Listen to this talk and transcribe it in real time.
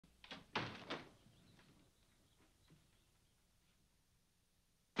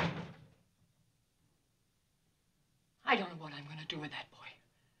I don't know what I'm going to do with that boy.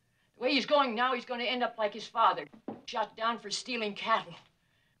 The way he's going now, he's going to end up like his father, shot down for stealing cattle.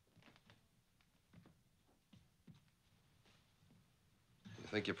 You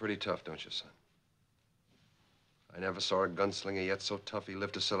think you're pretty tough, don't you, son? I never saw a gunslinger yet so tough he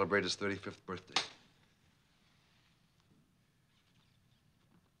lived to celebrate his 35th birthday.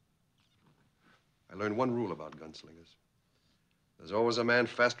 I learned one rule about gunslingers. There's always a man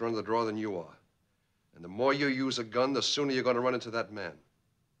faster on the draw than you are. And the more you use a gun, the sooner you're going to run into that man.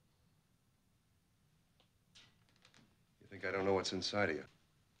 You think I don't know what's inside of you?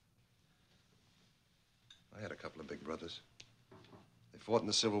 I had a couple of big brothers. They fought in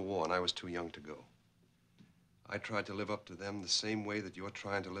the Civil War, and I was too young to go. I tried to live up to them the same way that you're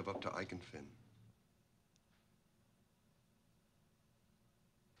trying to live up to Ike and Finn.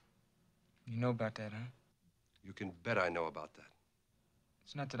 You know about that, huh? You can bet I know about that.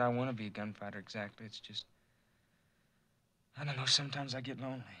 It's not that I want to be a gunfighter exactly. It's just, I don't know, sometimes I get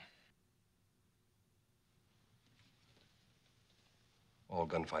lonely. All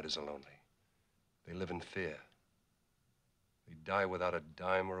gunfighters are lonely. They live in fear. They die without a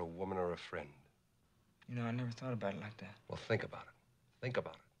dime or a woman or a friend. You know, I never thought about it like that. Well, think about it. Think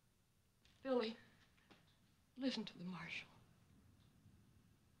about it. Billy, listen to the marshal.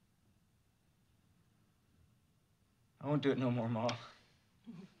 I won't do it no more, Ma.